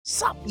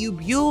Sup, you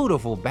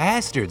beautiful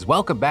bastards.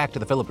 Welcome back to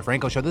the Philip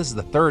DeFranco Show. This is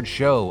the third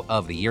show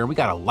of the year, and we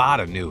got a lot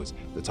of news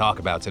to talk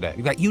about today.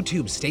 We've got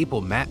YouTube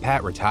staple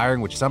MatPat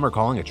retiring, which some are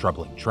calling a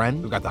troubling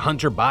trend. We've got the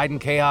Hunter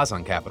Biden chaos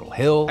on Capitol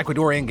Hill.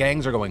 Ecuadorian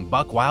gangs are going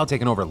buck wild,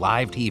 taking over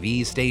live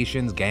TV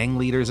stations, gang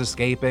leaders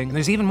escaping. And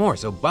there's even more,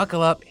 so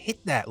buckle up,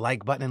 hit that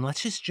like button, and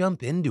let's just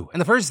jump into it.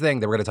 And the first thing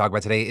that we're going to talk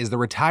about today is the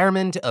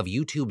retirement of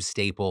YouTube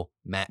staple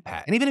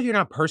MatPat. And even if you're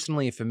not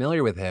personally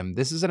familiar with him,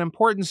 this is an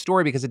important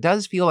story because it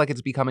does feel like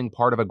it's becoming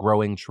part of a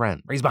growing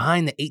trend. He's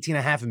behind the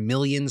 18.5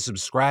 million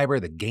subscriber,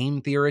 the Game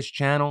Theorist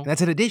channel. And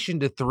that's in addition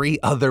to 3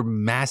 other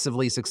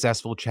massively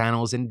successful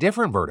channels in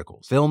different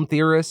verticals: Film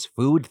Theorists,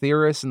 Food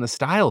Theorists, and The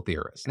Style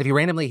Theorist. And if you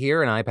randomly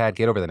hear an iPad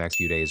kid over the next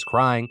few days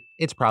crying,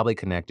 it's probably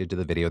connected to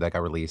the video that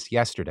got released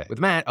yesterday, with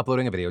Matt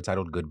uploading a video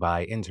titled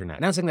Goodbye Internet,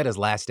 announcing that his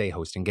last day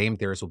hosting Game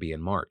Theorist will be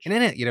in March. And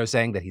in it,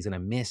 saying that he's gonna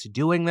miss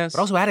doing this, but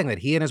also adding that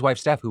he and his wife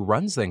Steph, who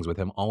runs things with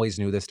him, always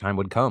knew this time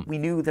would come. We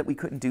knew that we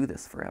couldn't do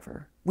this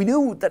forever. We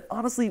knew that,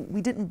 honestly,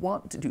 we didn't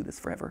want to do this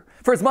forever.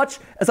 For as much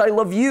as I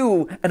love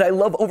you, and I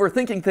love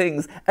overthinking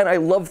things, and I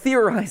love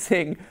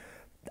theorizing,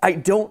 I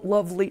don't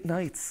love late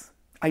nights.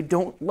 I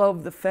don't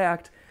love the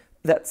fact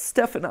that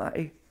Steph and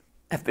I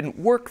have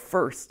been work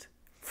first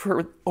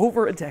for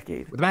over a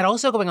decade. With Matt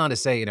also going on to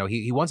say,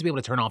 he wants to be able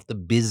to turn off the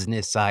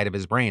business side of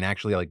his brain,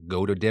 actually like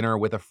go to dinner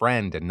with a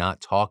friend and not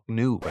talk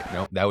new. But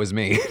no, that was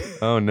me.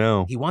 Oh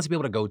no. He wants to be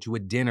able to go to a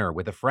dinner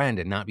with a friend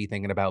and not be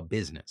thinking about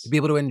business. To be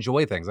able to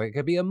enjoy things, like it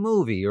could be a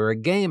movie or a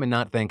game, and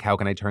not think, how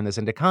can I turn this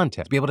into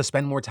content? To be able to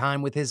spend more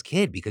time with his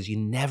kid, because you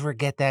never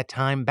get that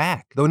time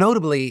back. Though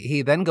notably,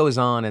 he then goes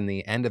on in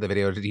the end of the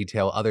video to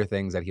detail other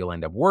things that he'll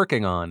end up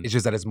working on. It's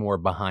just that it's more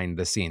behind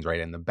the scenes, right?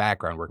 In the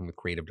background, working with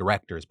creative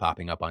directors,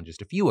 popping up on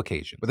just a few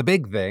occasions. But the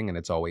big thing, and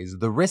it's always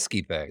the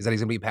risky thing, is that he's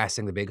gonna be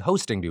passing the big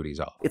hosting duties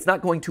off. It's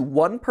not going to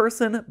one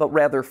person, but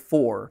rather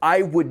 4.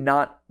 I would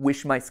not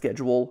wish my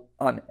schedule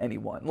on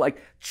anyone.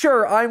 Like,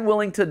 sure, I'm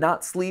willing to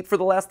not sleep for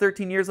the last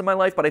 13 years of my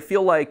life, but I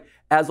feel like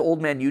as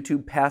old man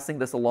YouTube passing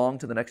this along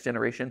to the next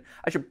generation,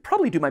 I should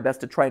probably do my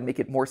best to try and make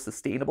it more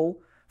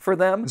sustainable for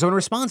them. So in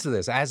response to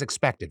this, as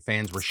expected,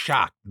 fans were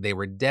shocked. They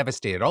were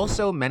devastated.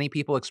 Also, many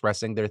people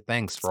expressing their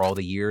thanks for all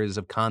the years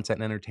of content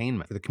and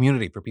entertainment, for the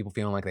community, for people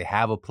feeling like they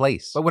have a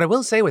place. But what I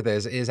will say with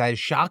this is, as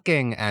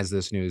shocking as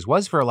this news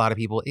was for a lot of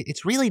people,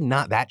 it's really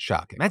not that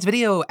shocking. Matt's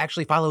video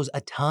actually follows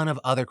a ton of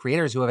other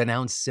creators who have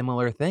announced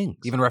similar things.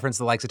 Even reference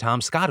the likes of Tom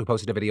Scott, who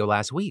posted a video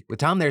last week, with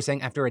Tom there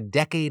saying after a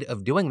decade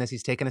of doing this,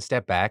 he's taken a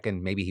step back,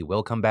 and maybe he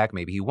will come back,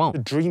 maybe he won't.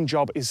 The dream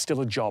job is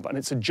still a job, and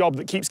it's a job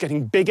that keeps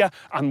getting bigger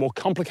and more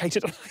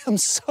complicated. I'm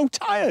so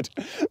tired.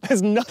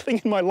 There's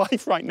nothing in my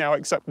life right now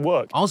except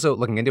work. Also,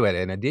 looking into it,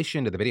 in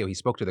addition to the video, he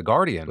spoke to The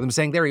Guardian, with him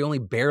saying there he only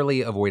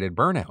barely avoided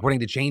burnout, according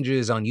to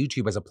changes on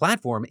YouTube as a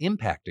platform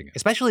impacting it,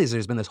 especially as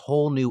there's been this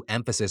whole new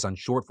emphasis on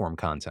short-form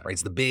content, right?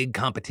 It's the big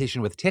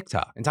competition with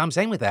TikTok. And Tom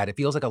saying with that, it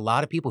feels like a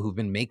lot of people who've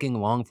been making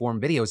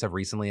long-form videos have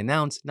recently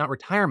announced not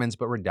retirements,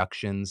 but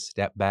reductions,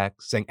 step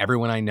backs, saying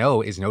everyone I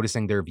know is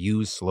noticing their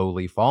views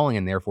slowly falling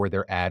and therefore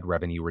their ad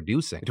revenue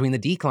reducing. Between the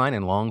decline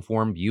in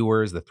long-form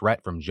viewers, the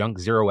threat from junk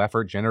zero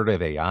effort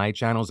generative AI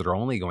channels that are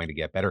only going to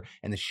get better,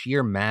 and the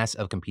sheer mass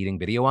of competing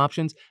video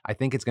options, I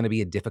think it's going to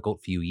be a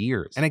difficult few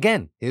years. And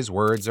again, his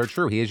words are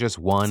true. He is just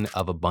one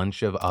of a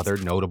bunch of other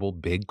notable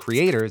big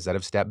creators that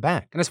have stepped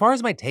back. And as far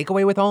as my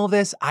takeaway with all of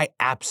this, I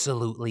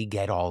absolutely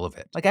get all of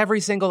it. Like every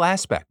single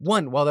aspect.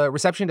 One, while the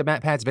reception to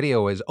MatPat's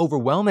video is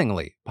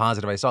overwhelmingly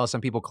positive, I saw some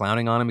people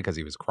clowning on him because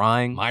he was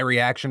crying. My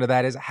reaction to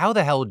that is, how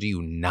the hell do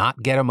you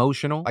not get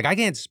emotional? Like, I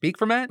can't speak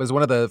for Matt, but as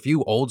one of the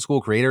few old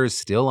school creators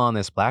still on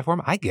this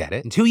platform, I get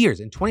it. In 2 years,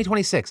 in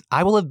 2026,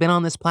 I will have been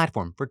on this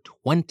platform for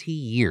 20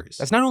 years.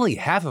 That's not only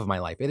half of my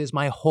life, it is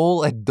my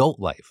whole adult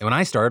life. And when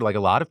I started, like a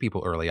lot of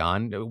people early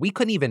on, we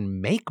couldn't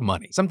even make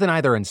money. Something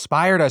either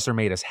inspired us or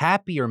made us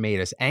happy or made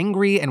us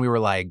angry, and we were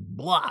like,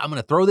 blah, I'm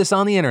gonna throw this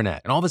on the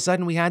internet. And all of a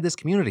sudden we had this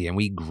community, and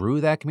we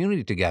grew that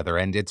community together.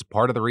 And it's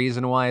part of the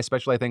reason why,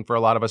 especially I think for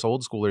a lot of us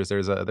old schoolers,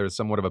 there's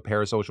somewhat of a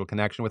parasocial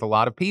connection with a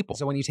lot of people.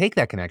 So when you take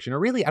that connection, or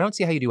really, I don't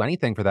see how you do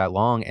anything for that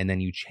long and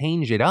then you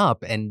change it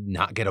up and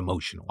not get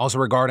emotional. Also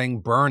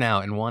regarding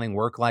burnout and wanting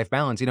work-life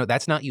balance,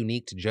 that's not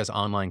unique to just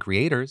online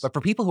creators, but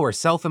for people who are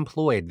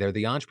self-employed, they're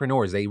the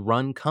entrepreneurs, they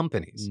run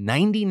companies.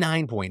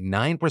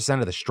 99.9%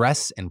 of the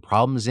stress and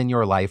problems in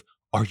your life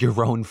are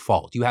your own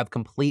fault. You have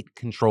complete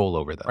control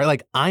over them, right?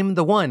 Like, I'm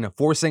the one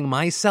forcing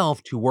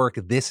myself to work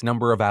this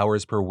number of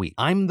hours per week.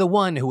 I'm the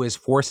one who has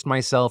forced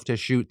myself to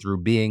shoot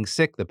through being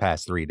sick the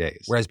past 3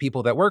 days. Whereas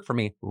people that work for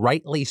me,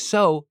 rightly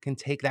so, can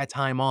take that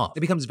time off. It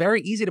becomes very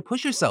easy to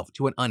push yourself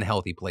to an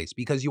unhealthy place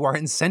because you are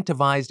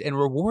incentivized and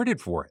rewarded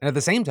for it. And at the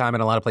same time,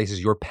 in a lot of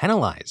places, you're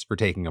penalized for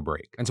taking a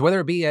break. And so whether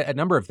it be a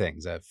number of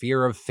things, a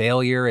fear of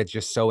failure, it's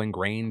just so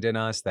ingrained in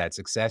us that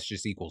success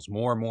just equals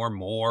more.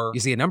 You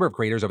see a number of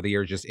creators over the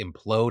years just implode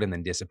implode and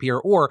then disappear.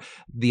 Or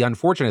the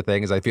unfortunate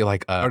thing is I feel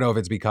like, I don't know if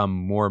it's become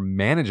more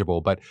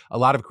manageable, but a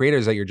lot of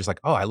creators that you're just like,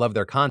 oh, I love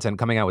their content,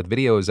 coming out with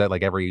videos that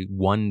like every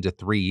 1 to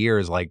 3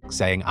 years, like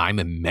saying I'm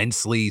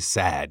immensely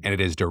sad and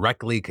it is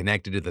directly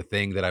connected to the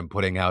thing that I'm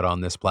putting out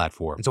on this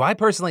platform. And so I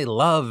personally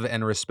love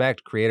and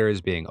respect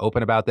creators being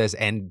open about this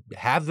and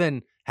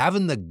having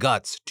the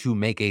guts to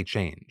make a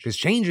change. Because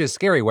change is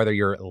scary, whether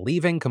you're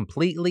leaving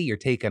completely, you're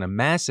taking a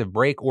massive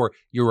break, or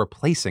you're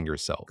replacing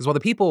yourself. Because while the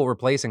people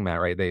replacing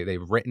Matt, right,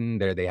 they've written,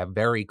 they have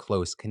very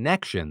close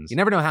connections, you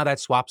never know how that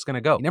swap's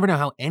gonna go. You never know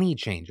how any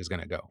change is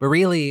gonna go. But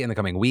really, in the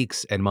coming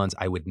weeks and months,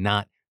 I would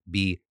not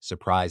be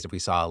surprised if we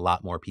saw a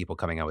lot more people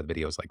coming out with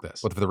videos like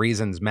this. Both for the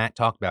reasons Matt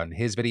talked about in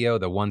his video,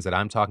 the ones that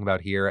I'm talking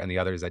about here, and the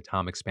others that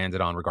Tom expanded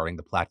on regarding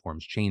the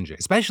platform's changing,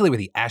 especially with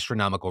the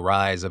astronomical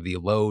rise of the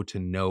low to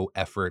no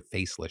effort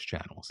faceless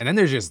channels. And then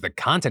there's just the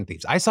content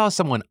thieves. I saw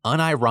someone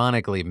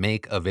unironically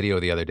make a video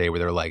the other day where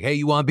they're like, hey,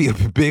 you want to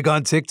be big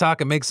on TikTok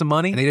and make some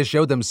money? And they just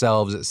showed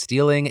themselves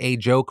stealing a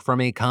joke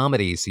from a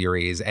comedy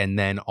series and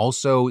then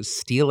also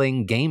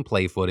stealing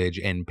gameplay footage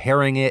and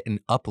pairing it and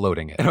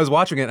uploading it. And I was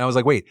watching it and I was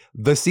like, wait,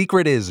 the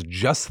secret is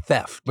just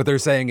theft, but they're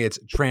saying it's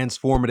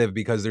transformative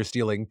because they're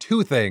stealing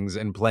two things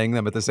and playing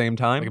them at the same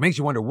time. Like, it makes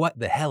you wonder what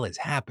the hell is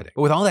happening.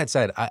 But with all that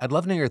said, I'd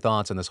love to know your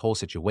thoughts on this whole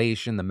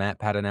situation, the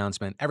MatPat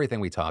announcement, everything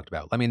we talked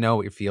about. Let me know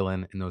what you're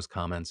feeling in those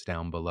comments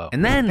down below.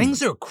 And then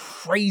things are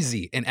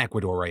crazy in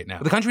Ecuador right now.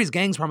 The country's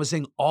gangs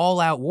promising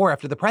all-out war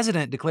after the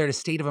president declared a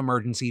state of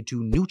emergency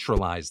to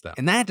neutralize them.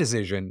 And that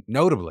decision,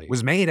 notably,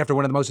 was made after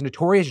one of the most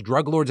notorious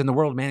drug lords in the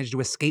world managed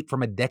to escape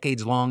from a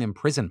decades-long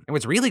imprisonment. And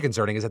what's really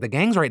concerning is that the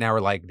gangs right now are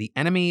like, the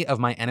enemy of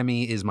my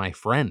enemy is my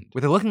friend,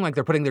 with it looking like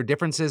they're putting their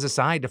differences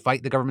aside to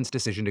fight the government's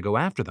decision to go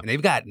after them. And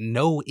they've got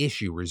no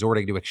issue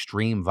resorting to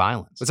extreme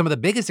violence, with some of the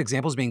biggest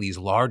examples being these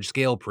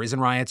large-scale prison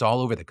riots all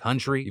over the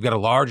country. You've got a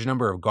large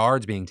number of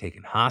guards being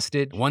taken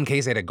hostage. In one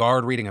case, they had a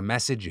guard reading a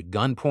message at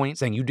gunpoint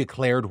saying, you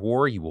declared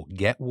war, you will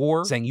get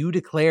war, saying you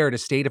declared a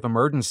state of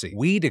emergency.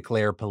 We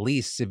declare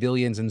police,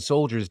 civilians, and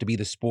soldiers to be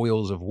the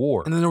spoils of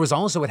war. And then there was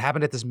also what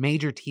happened at this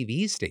major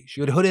TV station.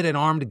 You had hooded and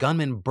armed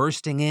gunmen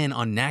bursting in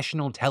on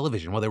national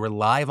television while they were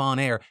live on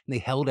air, and they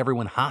held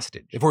everyone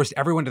hostage. They forced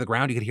everyone to the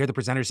ground. You could hear the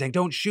presenter saying,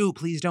 don't shoot,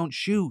 please don't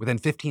shoot. But then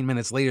 15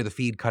 minutes later, the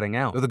feed cutting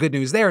out. Though the good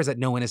news there is that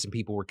no innocent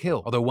people were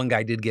killed, although one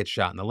guy did get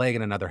shot in the leg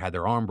and another had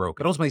their arm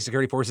broken. But ultimately,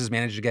 security forces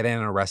managed to get in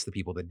and arrest the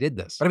people that did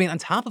this. But I mean, on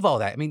top of all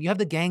that, I mean, you have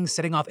the gangs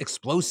setting off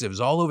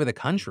explosives all over the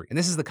country. And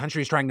this is the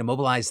country's trying to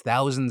mobilize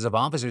thousands of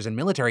officers and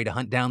military to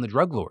hunt down the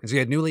drug lords. And so you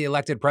had newly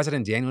elected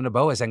President Daniel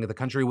Noboa saying that the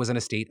country was in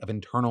a state of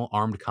internal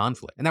armed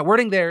conflict. And that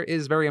wording there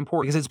is very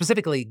important because it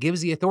specifically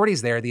gives the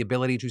authorities there the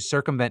ability to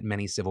circumvent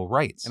many civil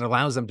rights and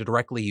allows them to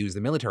directly use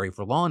the military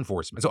for law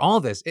enforcement. So all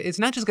of this, it's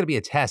not just going to be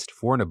a test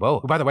for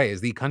Noboa, who, by the way,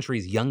 is the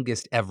country's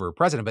youngest ever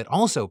president, but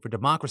also for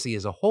democracy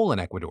as a whole in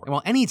Ecuador. And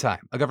while anytime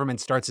a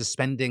government starts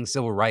suspending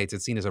civil rights,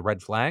 it's seen as a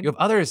red flag, you have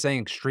others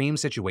saying extreme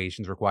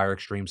situations require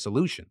extreme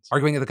solutions,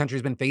 arguing that the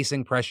country's been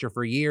facing pressure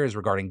for years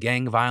regarding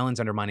gang violence,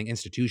 undermining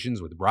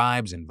institutions with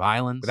bribes and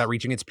violence, without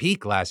reaching its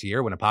peak last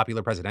year when a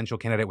popular presidential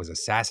candidate was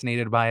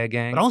assassinated by a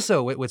gang. But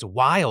also, what's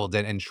wild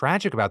and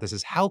tragic about this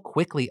is how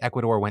quickly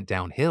Ecuador went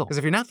downhill. Because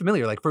if you're not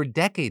familiar, like for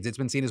decades, it's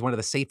been seen as one of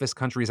the safest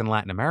countries in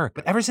Latin America.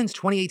 But ever since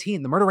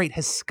 2018, the murder rate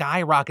has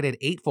skyrocketed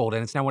eightfold,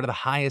 and it's now one of the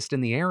highest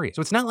in the area.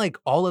 So it's not like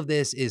all of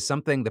this is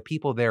something the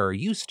people there are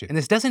used to. And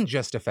this doesn't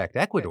just affect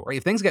Ecuador. Right?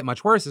 If things get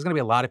much worse, there's going to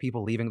be a lot of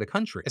people leaving the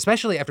country,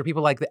 especially after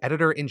people like the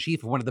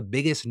editor-in-chief of one of the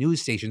biggest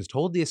news stations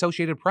told the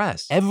Associated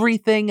Press,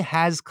 everything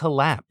has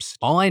collapsed.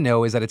 All I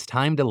know is that it's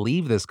time to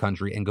leave this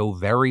country and go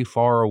very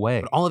far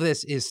away. But all of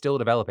this is still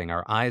developing.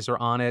 Our eyes are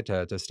on it.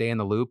 To stay in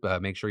the loop,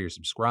 make sure you're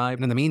subscribed.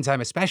 And in the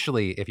meantime,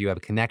 especially if you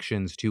have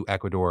connections to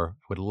Ecuador,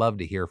 I would love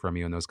to hear from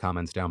you in those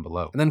comments down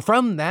below. And then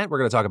from that, we're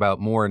going to talk about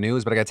more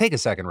news, but I got to take a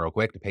second real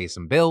quick to pay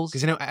some bills.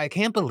 Because, I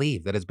can't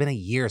believe that it's been a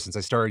year since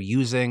I started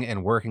using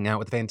and working out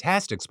with a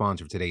fantastic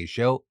sponsor of today's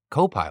show,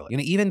 Copilot.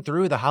 Even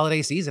through the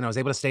holiday season, I was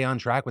able to stay on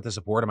track with the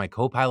support of my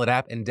Copilot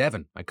app and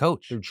Devin, my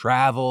coach, through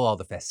travel, all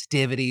the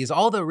festivities,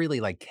 all the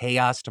really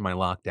chaos to my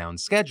lockdown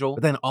schedule.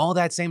 But then all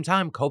that same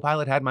time,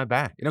 Copilot had my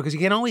back, because you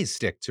can't always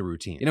stick to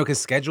routine, because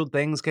scheduled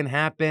things can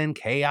happen,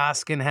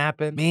 chaos can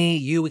happen. Me,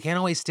 you, we can't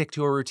always stick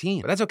to a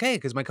routine. But that's okay,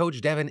 because my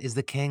coach Devin is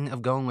the king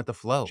of going with the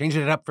flow,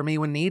 changing it up for me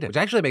when needed, which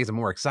actually makes it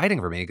more exciting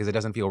for me because it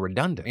doesn't feel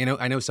redundant.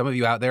 I know some of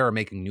you out there are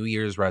making New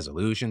Year's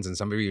resolutions and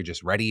some of you are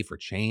just ready for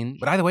change.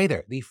 But either way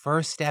there, the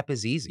first step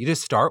is easy. You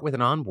just start with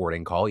an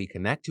onboarding call, you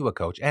connect to a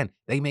coach, and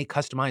they may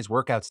customize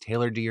workouts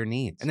tailored to your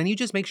needs. And then you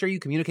just make sure you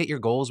communicate your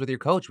goals with your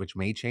coach, which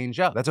may change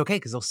up. That's okay,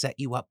 because they'll set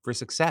you up for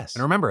success.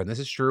 And remember, and this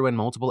is true in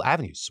multiple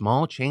avenues,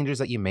 small changes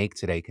that you make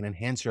today can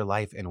enhance your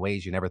life in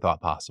ways you never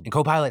thought possible. And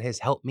Copilot has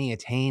helped me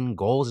attain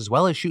goals as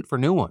well as shoot for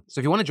new ones.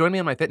 So if you want to join me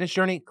on my fitness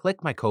journey,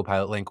 click my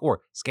Copilot link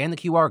or scan the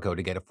QR code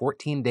to get a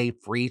 14-day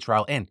free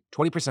trial and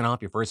 20%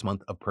 off your first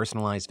month of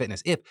personalized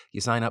fitness if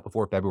you sign up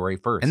before February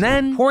 1st. And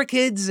then poor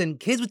kids and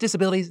kids with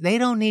disabilities families, they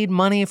don't need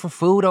money for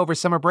food over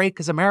summer break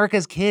because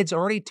America's kids are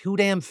already too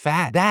damn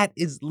fat. That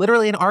is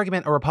literally an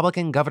argument a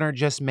Republican governor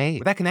just made.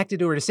 With that connected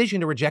to her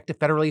decision to reject a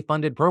federally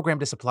funded program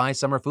to supply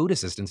summer food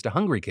assistance to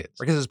hungry kids.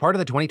 Because as part of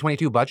the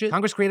 2022 budget,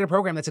 Congress created a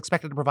program that's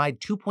expected to provide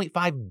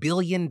 $2.5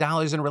 billion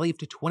in relief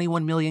to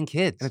 21 million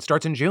kids. And it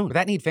starts in June. With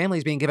that need,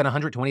 families being given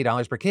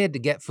 $120 per kid to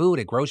get food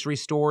at grocery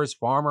stores,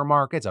 farmer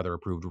markets, other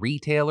approved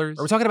retailers.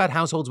 Or we're talking about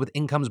households with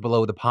incomes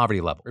below the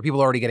poverty level, where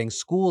people are already getting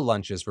school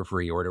lunches for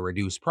free or at a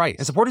reduced price.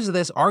 And supporters of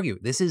this argue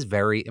this is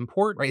very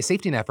important, right? A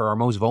safety net for our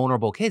most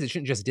vulnerable kids. It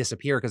shouldn't just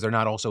disappear because they're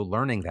not also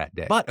learning that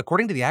day. But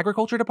according to the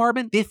Agriculture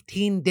Department,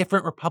 15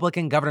 different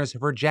Republican governors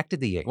have rejected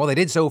the aid. While they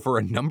did so for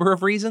a number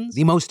of reasons,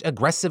 the most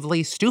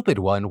aggressively stupid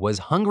one was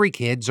hungry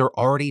kids are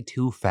already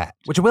too fat.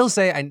 Which I will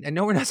say, I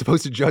know we're not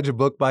supposed to judge a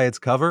book by its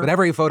cover, but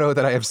every photo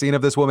that I have seen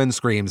of this woman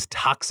screams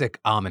toxic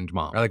almond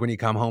mom. Or like when you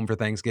come home for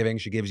Thanksgiving,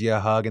 she gives you a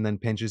hug and then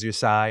pinches your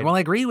side. And while I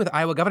agree with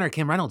Iowa Governor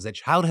Kim Reynolds that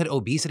childhood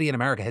obesity in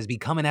America has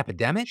become an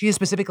epidemic, she is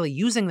specifically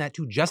using that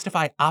to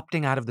justify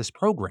opting out of this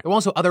program. Though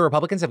also other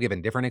Republicans have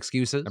given different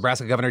excuses.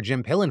 Nebraska Governor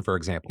Jim Pillen, for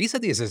example, he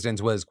said the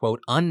assistance was,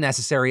 quote,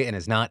 unnecessary and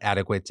is not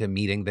adequate to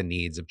meeting the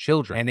needs of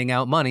children. Handing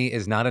out money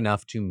is not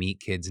enough to meet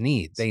kids'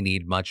 needs. They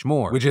need much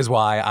more, which is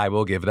why I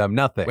will give them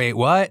nothing. Wait,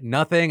 what?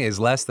 Nothing is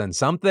less than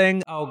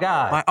something? Oh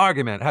God, my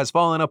argument has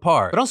fallen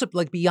apart. But also,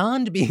 like,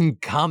 beyond being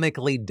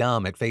comically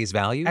dumb at face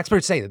value,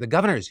 experts say that the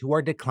governors who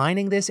are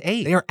declining this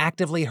aid, they are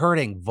actively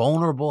hurting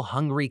vulnerable,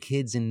 hungry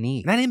kids in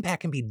need. And that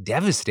impact can be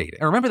devastating.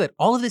 And remember that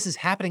all of this is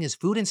happening as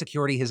food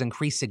insecurity has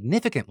increased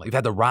significantly. We've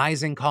had the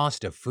rising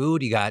cost of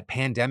food, you got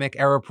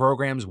pandemic-era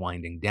programs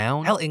winding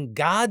down. Hell, in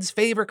God's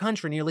favorite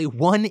country, nearly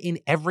 1 in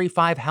every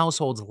 5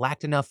 households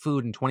lacked enough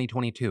food in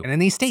 2022. And in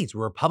these states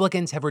where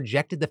Republicans have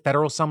rejected the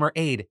federal summer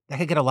aid, that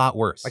could get a lot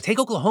worse. Like take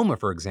Oklahoma,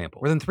 for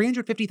example. More than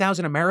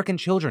 350,000 American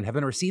children have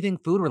been receiving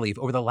food relief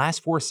over the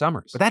last 4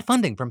 summers. But that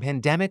funding from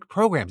pandemic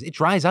programs, it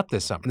dries up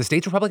this summer. And the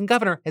state's Republican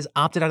governor has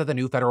opted out of the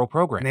new federal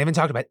program. And they haven't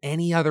talked about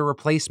any other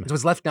replacements. So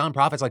it's left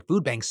nonprofits like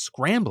food banks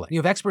scrambling. You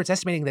have experts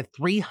estimating that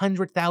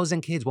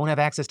 300,000 kids won't have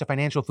access to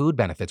financial food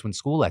benefits when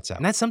school lets out.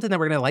 And that's something that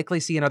we're going to likely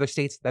see in other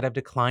states that have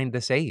declined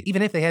this aid,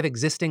 even if they have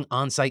existing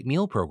on-site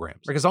meal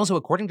programs. Because also,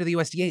 according to the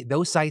USDA,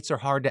 those sites are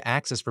hard to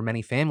access for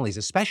many families,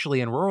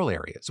 especially in rural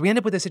areas. So we end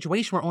up with a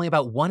situation where only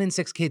about 1 in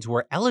 6 kids who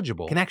are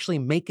eligible can actually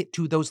make it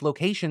to those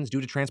locations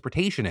due to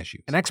transportation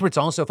issues. And experts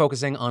also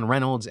focusing on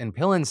Reynolds and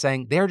Pillen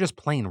saying they're just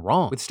plain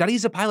wrong, with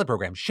studies of pilot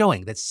programs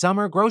showing that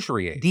summer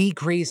grocery aid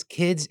decreased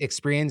kids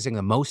experiencing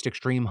the most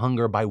extreme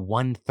hunger by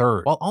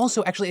 1/3, while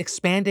also actually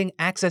expanding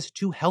access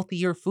to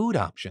healthier food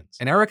options.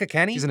 And Erica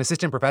Kenny, she's an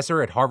assistant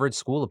professor at Harvard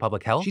School of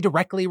Public Health, she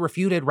directly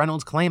refuted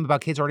Reynolds' claim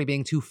about kids already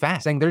being too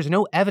fat, saying there's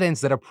no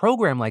evidence that a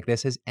program like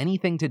this has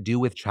anything to do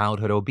with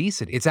childhood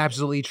obesity. It's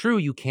absolutely true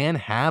you can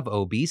have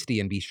obesity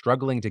and be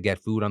struggling to get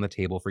food on the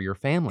table for your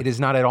family. It is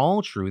not at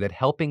all true that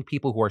helping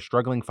people who are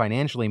struggling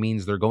financially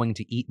means they're going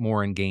to eat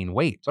more and gain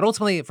weight. But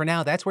ultimately, for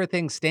now, that's where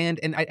things stand,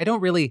 and I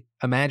don't really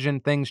imagine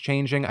things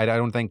changing. I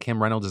don't think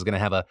Kim Reynolds is going to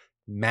have a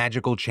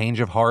magical change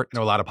of heart. I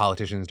know a lot of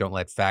politicians don't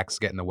let facts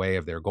get in the way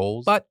of their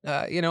goals, but,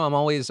 I'm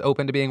always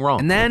open to being wrong.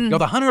 And then,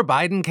 the Hunter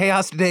Biden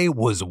chaos today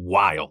was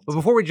wild. But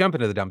before we jump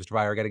into the dumpster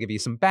fire, I gotta give you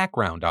some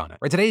background on it.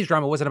 Right, today's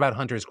drama wasn't about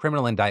Hunter's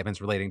criminal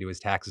indictments relating to his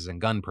taxes and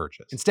gun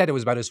purchase. Instead, it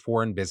was about his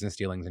foreign business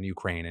dealings in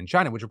Ukraine and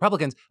China, which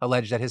Republicans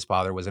allege that his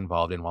father was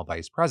involved in while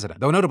vice president.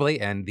 Though notably,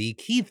 and the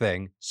key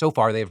thing, so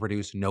far they have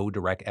produced no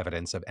direct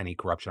evidence of any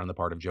corruption on the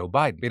part of Joe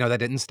Biden. But, that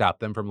didn't stop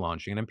them from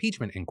launching an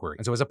impeachment inquiry.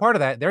 And so as a part of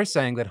that, they're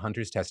saying that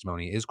Hunter's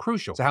testimony is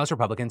crucial. So House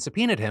Republicans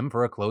subpoenaed him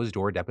for a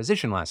closed-door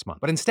deposition last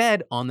month. But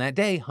instead, on that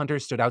day, Hunter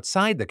stood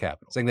outside the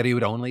Capitol, saying that he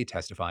would only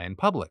testify in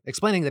public,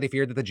 explaining that he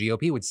feared that the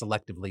GOP would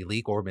selectively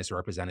leak or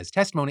misrepresent his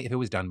testimony if it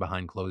was done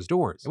behind closed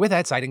doors. And with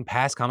that, citing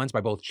past comments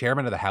by both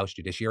chairmen of the House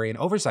Judiciary and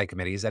Oversight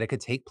Committees that it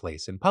could take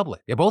place in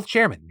public. Yet both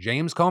chairmen,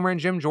 James Comer and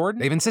Jim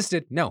Jordan, they've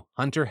insisted, no,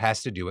 Hunter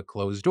has to do it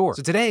closed doors.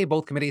 So today,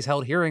 both committees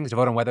held hearings to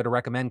vote on whether to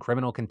recommend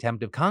criminal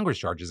contempt of Congress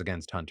charges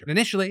against Hunter. And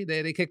initially,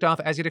 they kicked off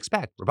as you'd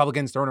expect.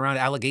 Republicans throwing around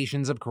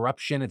allegations of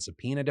corruption and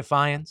subpoena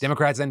defiance.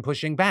 Democrats then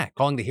pushing back,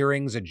 calling the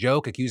hearings a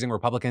joke, accusing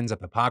Republicans of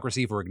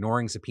hypocrisy for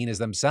ignoring subpoenas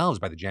themselves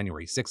by the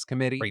January 6th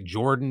committee. Right,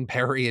 Jordan,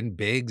 Perry, and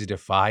Biggs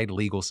defied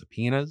legal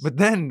subpoenas. But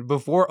then,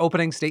 before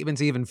opening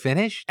statements even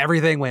finished,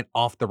 everything went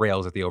off the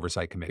rails at the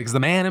Oversight Committee. Because the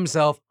man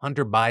himself,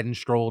 Hunter Biden,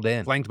 strolled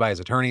in, flanked by his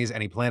attorneys,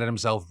 and he planted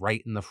himself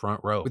right in the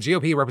front row, with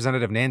GOP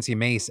Representative Nancy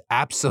Mace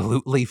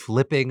absolutely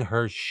flipping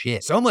her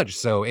shit. So much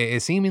so, it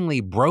seemingly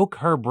broke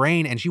her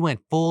brain, and she went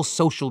full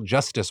social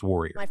justice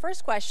warrior. My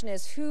first question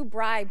is, who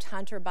bribed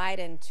Hunter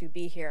Biden to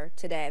be here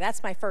today?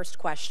 That's my first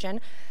question.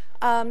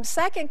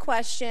 Second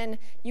question,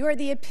 you are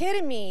the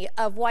epitome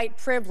of white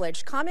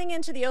privilege, coming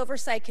into the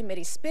Oversight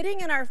Committee,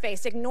 spitting in our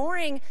face,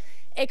 ignoring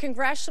a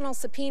congressional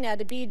subpoena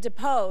to be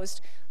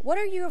deposed. What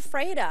are you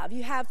afraid of?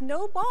 You have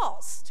no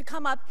balls to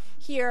come up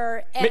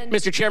here and...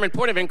 Mr. Chairman,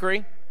 point of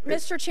inquiry.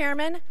 Mr.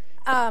 Chairman,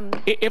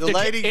 If The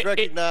ladies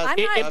recognize.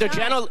 if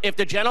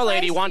the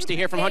gentlelady wants to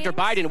hear from Hunter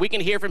Things- Biden, we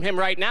can hear from him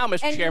right now,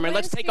 Mr. And Chairman. you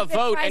Let's take a stupid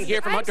vote and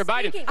hear president. from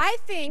Hunter Biden. Speaking. I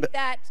think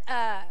that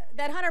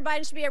Hunter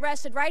Biden should be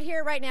arrested right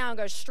here, right now, and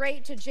go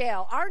straight to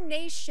jail. Our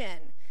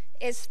nation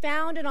is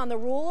founded on the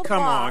rule of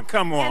law.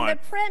 Come on. And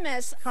the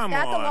premise that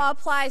the law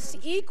applies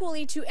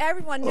equally to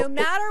everyone, no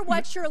matter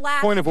what your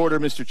last Point of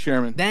order, Mr.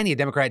 Chairman. Then you had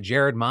Democrat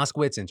Jared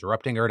Moskowitz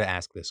interrupting her to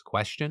ask this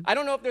question. I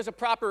don't know if there's a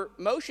proper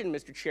motion,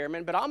 Mr.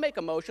 Chairman, but I'll make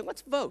a motion.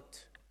 Let's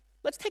vote.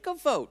 Let's take a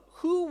vote.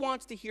 Who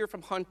wants to hear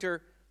from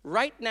Hunter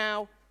right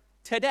now,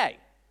 today?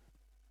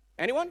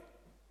 Anyone?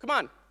 Come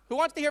on. Who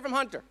wants to hear from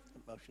Hunter?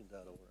 Motion's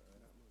out of order.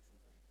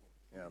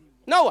 Yeah.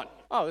 No one.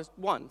 Oh, there's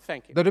one.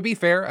 Thank you. Though to be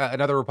fair,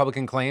 another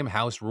Republican claim,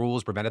 House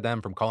rules prevented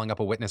them from calling up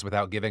a witness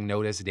without giving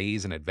notice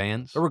days in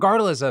advance. But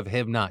regardless of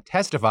him not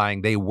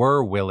testifying, they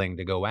were willing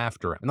to go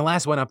after him. And the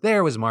last one up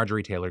there was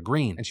Marjorie Taylor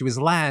Greene. And she was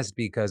last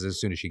because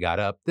as soon as she got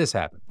up, this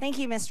happened. Thank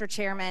you, Mr.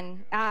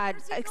 Chairman.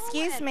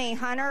 Excuse me,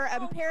 Hunter.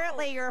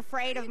 Apparently you're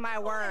afraid of my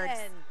words.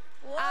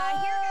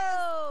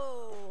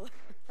 Whoa.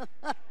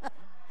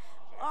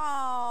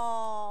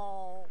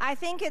 Oh. I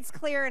think it's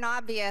clear and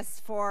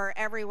obvious for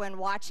everyone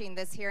watching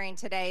this hearing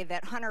today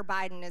that Hunter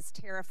Biden is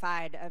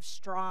terrified of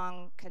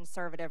strong,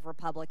 conservative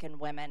Republican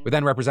women. With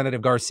then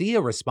Representative Garcia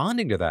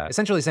responding to that,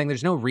 essentially saying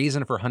there's no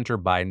reason for Hunter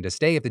Biden to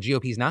stay if the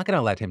GOP's not going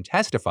to let him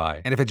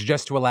testify, and if it's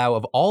just to allow,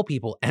 of all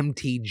people,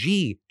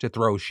 MTG to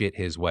throw shit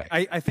his way.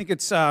 I think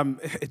it's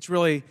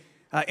really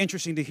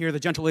interesting to hear the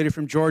gentlelady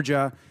from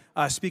Georgia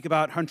speak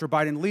about Hunter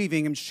Biden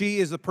leaving, and she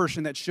is the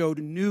person that showed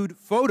nude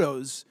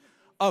photos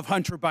of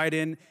Hunter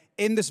Biden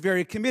in this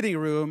very committee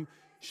room,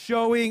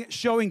 showing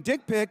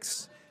dick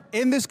pics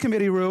in this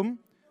committee room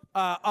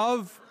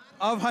of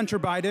Hunter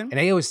Biden. And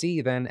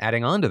AOC then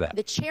adding on to that.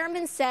 The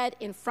chairman said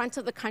in front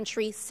of the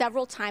country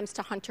several times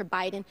to Hunter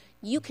Biden,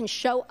 you can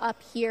show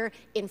up here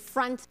in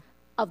front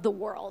of the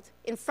world,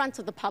 in front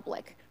of the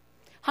public.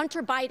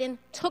 Hunter Biden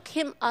took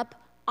him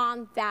up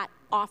on that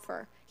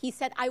offer. He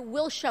said, I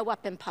will show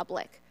up in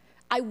public.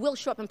 I will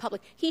show up in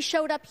public. He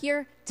showed up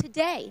here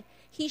today.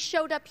 He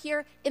showed up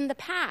here in the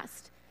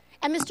past.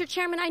 And Mr.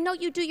 Chairman, I know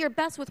you do your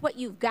best with what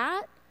you've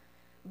got,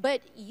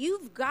 but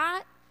you've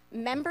got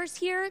members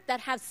here that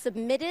have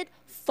submitted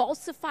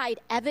falsified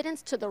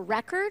evidence to the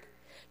record.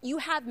 You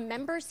have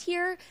members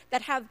here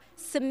that have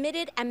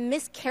submitted and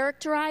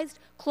mischaracterized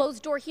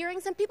closed-door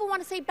hearings, and people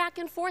want to say back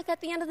and forth at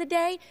the end of the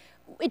day.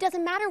 It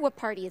doesn't matter what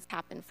party it's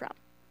happened from.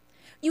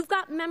 You've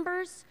got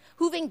members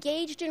who've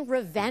engaged in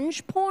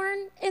revenge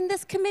porn in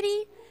this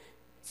committee.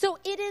 So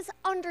it is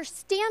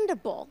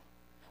understandable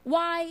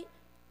why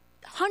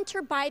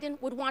Hunter Biden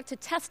would want to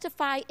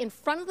testify in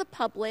front of the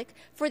public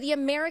for the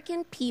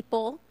American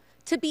people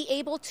to be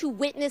able to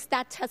witness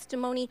that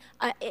testimony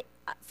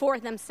for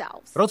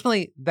themselves. But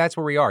ultimately, that's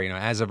where we are.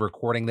 As of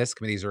recording this,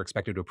 committees are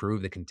expected to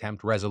approve the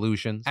contempt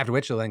resolutions, after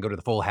which they'll then go to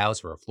the full House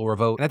for a floor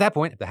vote. And at that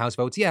point, if the House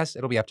votes yes,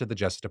 it'll be up to the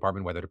Justice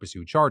Department whether to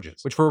pursue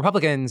charges, which for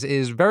Republicans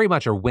is very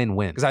much a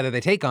win-win. Because either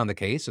they take on the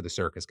case, so the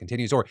circus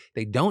continues, or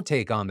they don't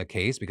take on the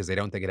case because they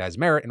don't think it has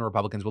merit, and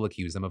Republicans will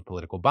accuse them of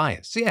political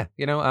bias. So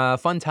yeah,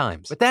 fun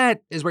times. But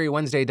that is where your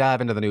Wednesday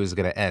dive into the news is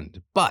going to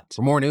end. But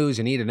for more news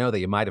you need to know that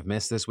you might have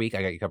missed this week,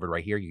 I got you covered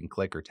right here. You can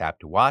click or tap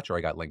to watch, or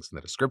I got links in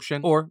the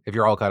description. Or if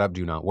you're all caught up,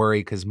 do not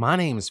worry, because my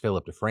name is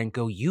Philip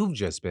DeFranco. You've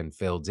just been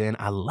filled in.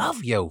 I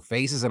love yo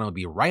faces, and I'll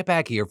be right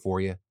back here for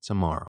you tomorrow.